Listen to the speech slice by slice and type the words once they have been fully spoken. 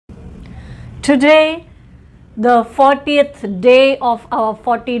Today, the 40th day of our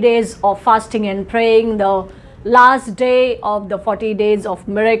 40 days of fasting and praying, the last day of the 40 days of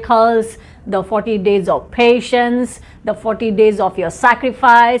miracles, the 40 days of patience, the 40 days of your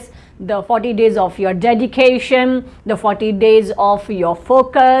sacrifice, the 40 days of your dedication, the 40 days of your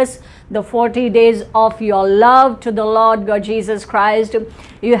focus, the 40 days of your love to the Lord God Jesus Christ.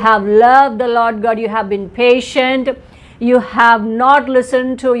 You have loved the Lord God, you have been patient, you have not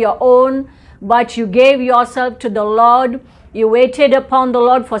listened to your own, but you gave yourself to the Lord. You waited upon the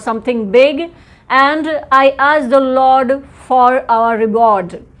Lord for something big, and I asked the Lord for our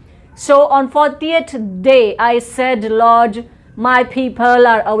reward. So on 40th day, I said, Lord, my people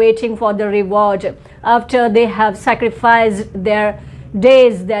are awaiting for the reward. After they have sacrificed their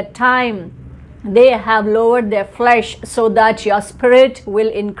days, their time, they have lowered their flesh so that your spirit will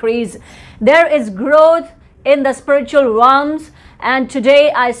increase. There is growth in the spiritual realms, and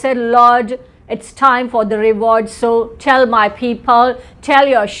today I said, Lord, it's time for the reward. So tell my people, tell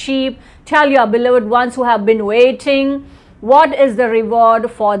your sheep, tell your beloved ones who have been waiting, what is the reward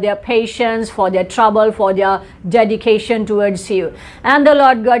for their patience, for their trouble, for their dedication towards you. And the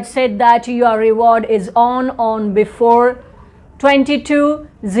Lord God said that your reward is on before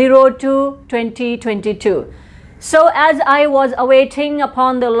 22/02/2022. So as I was awaiting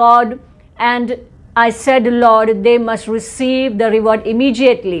upon the Lord, and I said, Lord, they must receive the reward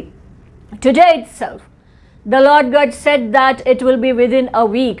immediately. Today itself, the Lord God said that it will be within a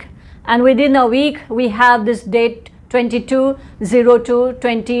week. And within a week, we have this date,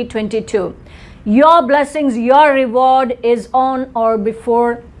 22/02/2022. Your blessings, your reward is on or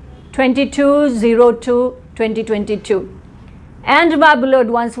before 22/02/2022. And my beloved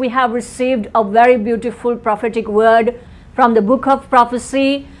ones, we have received a very beautiful prophetic word from the book of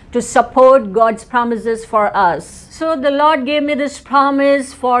prophecy to support God's promises for us. So the Lord gave me this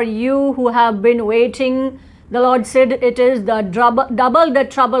promise for you who have been waiting. The Lord said it is the double the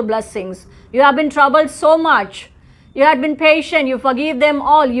trouble blessings. You have been troubled so much. You had been patient. You forgive them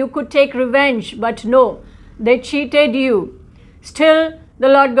all. You could take revenge, but no, they cheated you. Still, the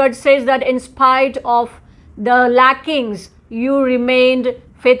Lord God says that in spite of the lackings, you remained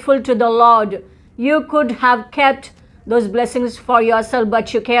faithful to the Lord. You could have kept those blessings for yourself,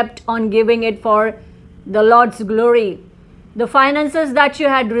 but you kept on giving it for the Lord's glory. The finances that you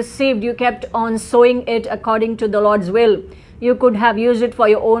had received, you kept on sowing it according to the Lord's will. You could have used it for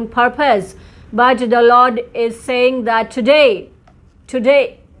your own purpose, but the Lord is saying that today,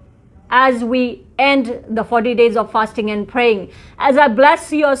 as we end the 40 days of fasting and praying, as I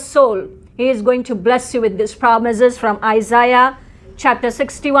bless your soul, He is going to bless you with these promises from Isaiah chapter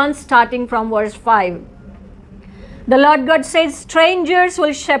 61, starting from verse 5. The Lord God says, strangers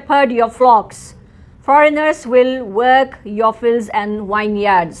will shepherd your flocks. Foreigners will work your fields and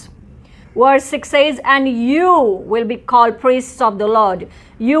vineyards. Verse 6 says, and you will be called priests of the Lord.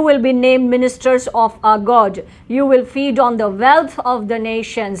 You will be named ministers of our God. You will feed on the wealth of the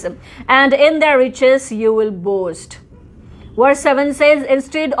nations, and in their riches you will boast. Verse 7 says,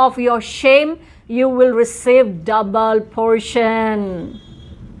 instead of your shame, you will receive double portion.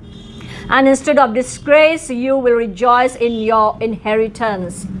 And instead of disgrace, you will rejoice in your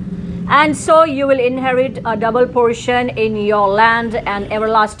inheritance. And so you will inherit a double portion in your land, and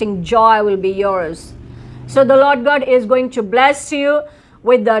everlasting joy will be yours. So the Lord God is going to bless you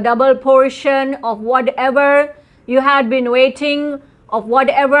with the double portion of whatever you had been waiting, of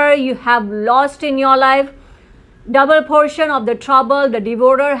whatever you have lost in your life, double portion of the trouble the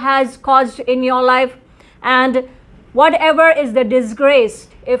devourer has caused in your life, and whatever is the disgrace,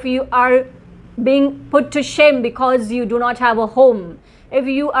 if you are being put to shame because you do not have a home, if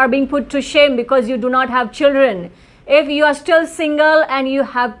you are being put to shame because you do not have children, if you are still single and you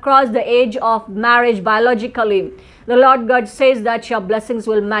have crossed the age of marriage biologically, the Lord God says that your blessings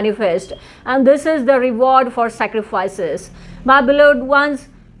will manifest. And this is the reward for sacrifices. My beloved ones,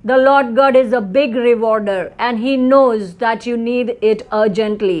 the Lord God is a big rewarder, and He knows that you need it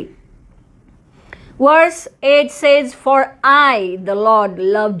urgently. Verse 8 says, for I, the Lord,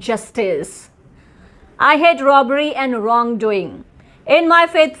 love justice. I hate robbery and wrongdoing. In my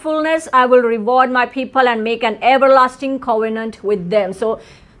faithfulness, I will reward my people and make an everlasting covenant with them. So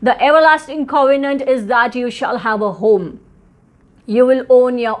the everlasting covenant is that you shall have a home. You will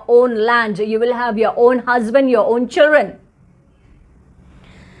own your own land. You will have your own husband, your own children.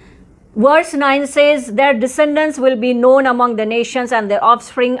 Verse 9 says, their descendants will be known among the nations and their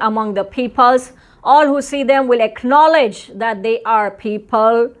offspring among the peoples. All who see them will acknowledge that they are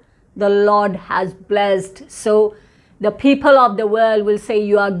people the Lord has blessed. So the people of the world will say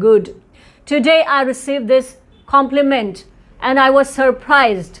you are good. Today I received this compliment and I was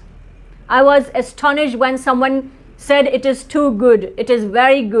surprised. I was astonished when someone said it is too good. It is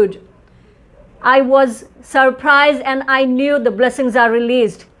very good. I was surprised and I knew the blessings are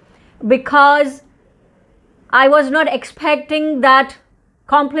released because I was not expecting that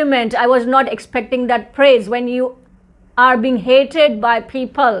compliment. I was not expecting that praise. When you are being hated by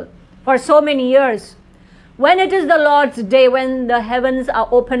people for so many years, when it is the Lord's day, when the heavens are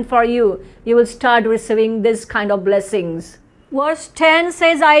open for you, you will start receiving this kind of blessings. Verse 10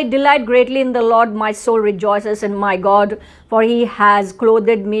 says, I delight greatly in the Lord. My soul rejoices in my God, for he has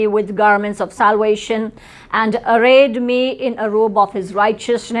clothed me with garments of salvation and arrayed me in a robe of his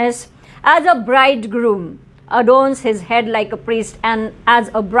righteousness, as a bridegroom adorns his head like a priest, and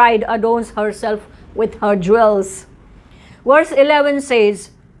as a bride adorns herself with her jewels. Verse 11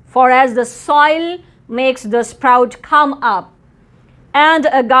 says, for as the soil makes the sprout come up, and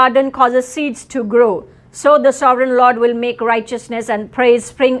a garden causes seeds to grow, so the sovereign Lord will make righteousness and praise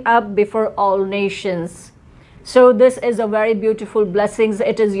spring up before all nations. So this is a very beautiful blessing.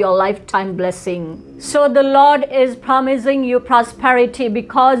 It is your lifetime blessing. So the Lord is promising you prosperity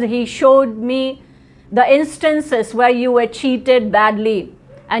because he showed me the instances where you were cheated badly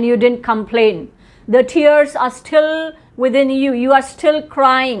and you didn't complain. The tears are still within you. You are still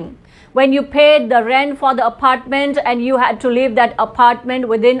crying. When you paid the rent for the apartment and you had to leave that apartment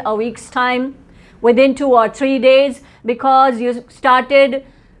within a week's time, within 2 or 3 days, because you started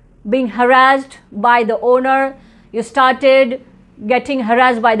being harassed by the owner, you started getting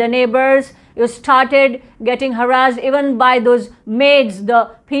harassed by the neighbors, you started getting harassed even by those maids, the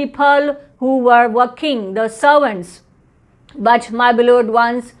people who were working, the servants. But my beloved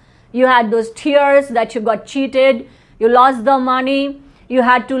ones, you had those tears that you got cheated, you lost the money, you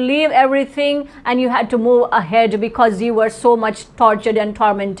had to leave everything and you had to move ahead because you were so much tortured and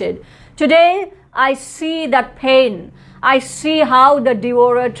tormented. Today, I see that pain. I see how the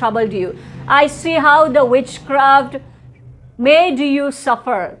devourer troubled you. I see how the witchcraft made you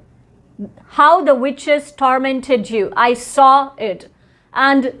suffer. How the witches tormented you. I saw it.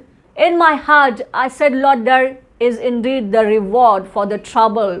 And in my heart, I said, Lord, there is indeed the reward for the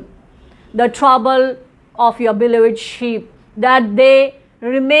trouble of your beloved sheep, that they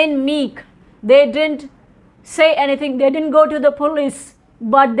remain meek. They didn't say anything. They didn't go to the police,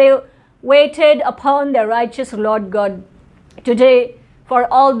 but they waited upon the righteous Lord God. Today,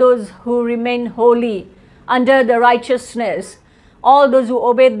 for all those who remain holy under the righteousness, all those who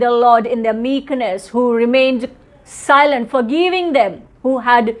obeyed the Lord in their meekness, who remained silent, forgiving them who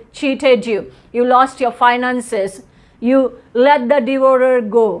had cheated you. You lost your finances. You let the devourer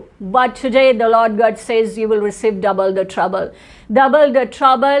go. But today the Lord God says you will receive double the trouble. Double the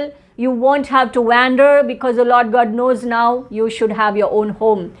trouble. You won't have to wander because the Lord God knows now you should have your own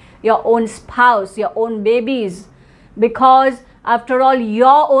home, your own spouse, your own babies. Because after all,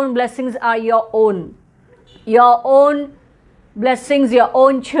 your own blessings are your own. Your own blessings, your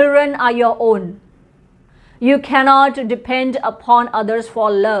own children are your own. You cannot depend upon others for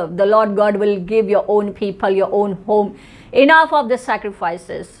love. The Lord God will give your own people, your own home. Enough of the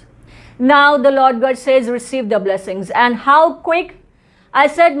sacrifices. Now the Lord God says, receive the blessings. And how quick? I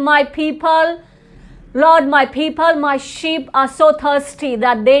said, my people, Lord, my people, my sheep are so thirsty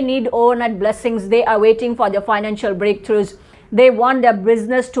that they need overnight blessings. They are waiting for their financial breakthroughs. They want their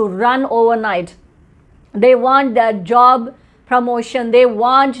business to run overnight. They want their job promotion. They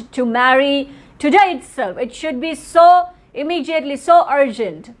want to marry today itself. It should be so immediately, so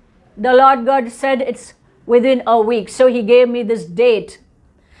urgent. The Lord God said it's within a week. So he gave me this date.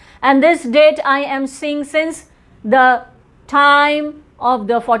 And this date I am seeing since the time of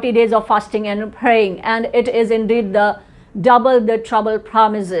the 40 days of fasting and praying. And it is indeed the double the trouble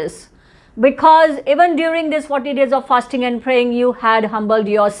promises. Because even during this 40 days of fasting and praying, you had humbled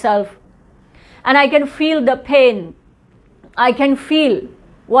yourself. And I can feel the pain. I can feel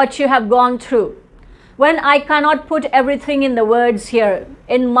what you have gone through. When I cannot put everything in the words here,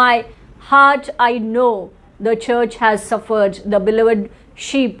 in my heart I know the church has suffered. The beloved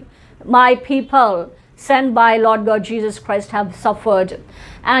sheep, my people, sent by Lord God Jesus Christ have suffered.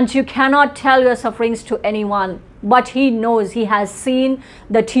 And you cannot tell your sufferings to anyone. But he knows, he has seen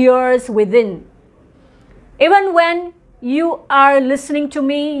the tears within. Even when you are listening to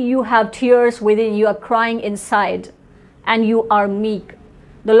me, you have tears within, you are crying inside, and you are meek.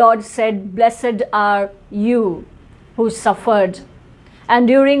 The Lord said, blessed are you who suffered. And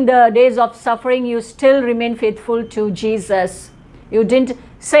during the days of suffering, you still remain faithful to Jesus. You didn't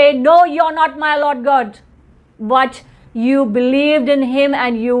say, no, you're not my Lord God. But you believed in him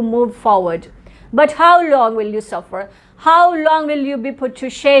and you moved forward. But how long will you suffer? How long will you be put to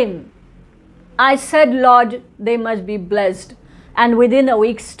shame? I said, Lord, they must be blessed. And within a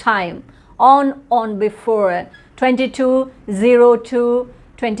week's time, on before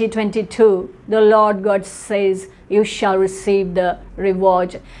 22/02/2022. The Lord God says you shall receive the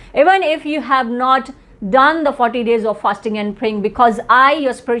reward. Even if you have not done the 40 days of fasting and praying, because I,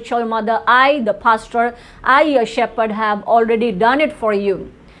 your spiritual mother, I, the pastor, I, your shepherd, have already done it for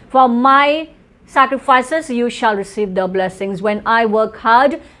you. For my sacrifices, you shall receive the blessings. When I work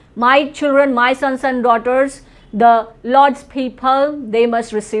hard, my children, my sons and daughters, the Lord's people, they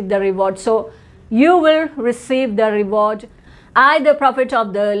must receive the reward. So you will receive the reward. I, the prophet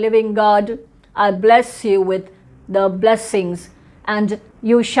of the living God, I bless you with the blessings, and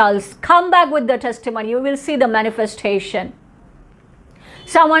you shall come back with the testimony. You will see the manifestation.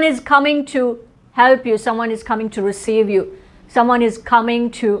 Someone is coming to help you. Someone is coming to receive you. Someone is coming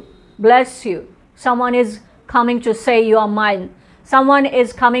to bless you. Someone is coming to say you are mine. Someone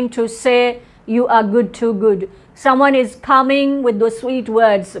is coming to say you are good, too good. Someone is coming with those sweet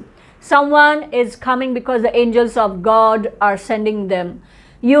words. Someone is coming because the angels of God are sending them.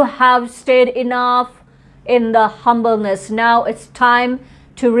 You have stayed enough in the humbleness. Now it's time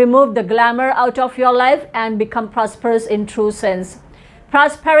to remove the glamour out of your life and become prosperous in true sense.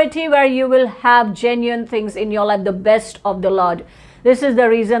 Prosperity where you will have genuine things in your life, the best of the Lord. This is the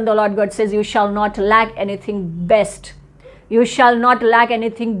reason the Lord God says you shall not lack anything best. You shall not lack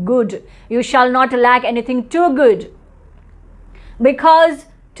anything good. You shall not lack anything too good. Because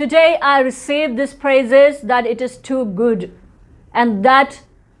today I received these praises that it is too good. And that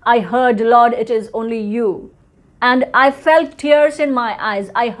I heard, Lord, it is only you. And I felt tears in my eyes.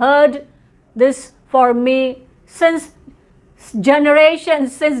 I heard this for me since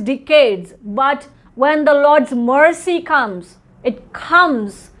generations, since decades. But when the Lord's mercy comes, it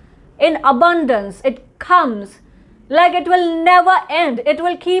comes in abundance. It comes like it will never end. It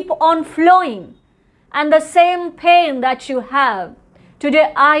will keep on flowing. And the same pain that you have,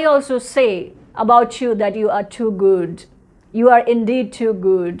 today I also say about you that you are too good. You are indeed too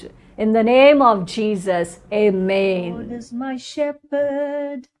good. In the name of Jesus, amen. Lord is my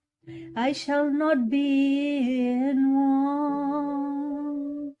shepherd, I shall not be in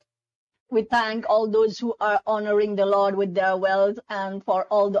want. We thank all those who are honoring the Lord with their wealth, and for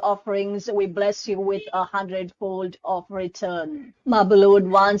all the offerings, we bless you with 100-fold of return. My beloved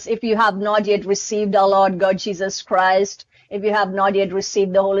ones, if you have not yet received our Lord God Jesus Christ, if you have not yet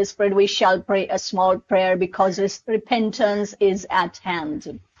received the Holy Spirit, we shall pray a small prayer because repentance is at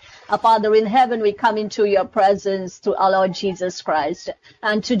hand. Our Father in heaven, we come into your presence to our Lord Jesus Christ.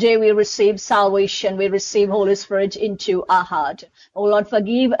 And today we receive salvation. We receive Holy Spirit into our heart. Oh Lord,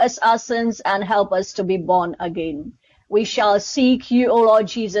 forgive us our sins and help us to be born again. We shall seek you, O Lord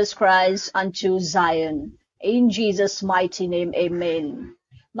Jesus Christ, unto Zion. In Jesus' mighty name, amen.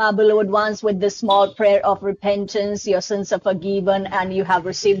 My beloved ones, with this small prayer of repentance, your sins are forgiven and you have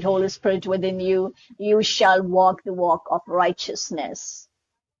received Holy Spirit within you. You shall walk the walk of righteousness.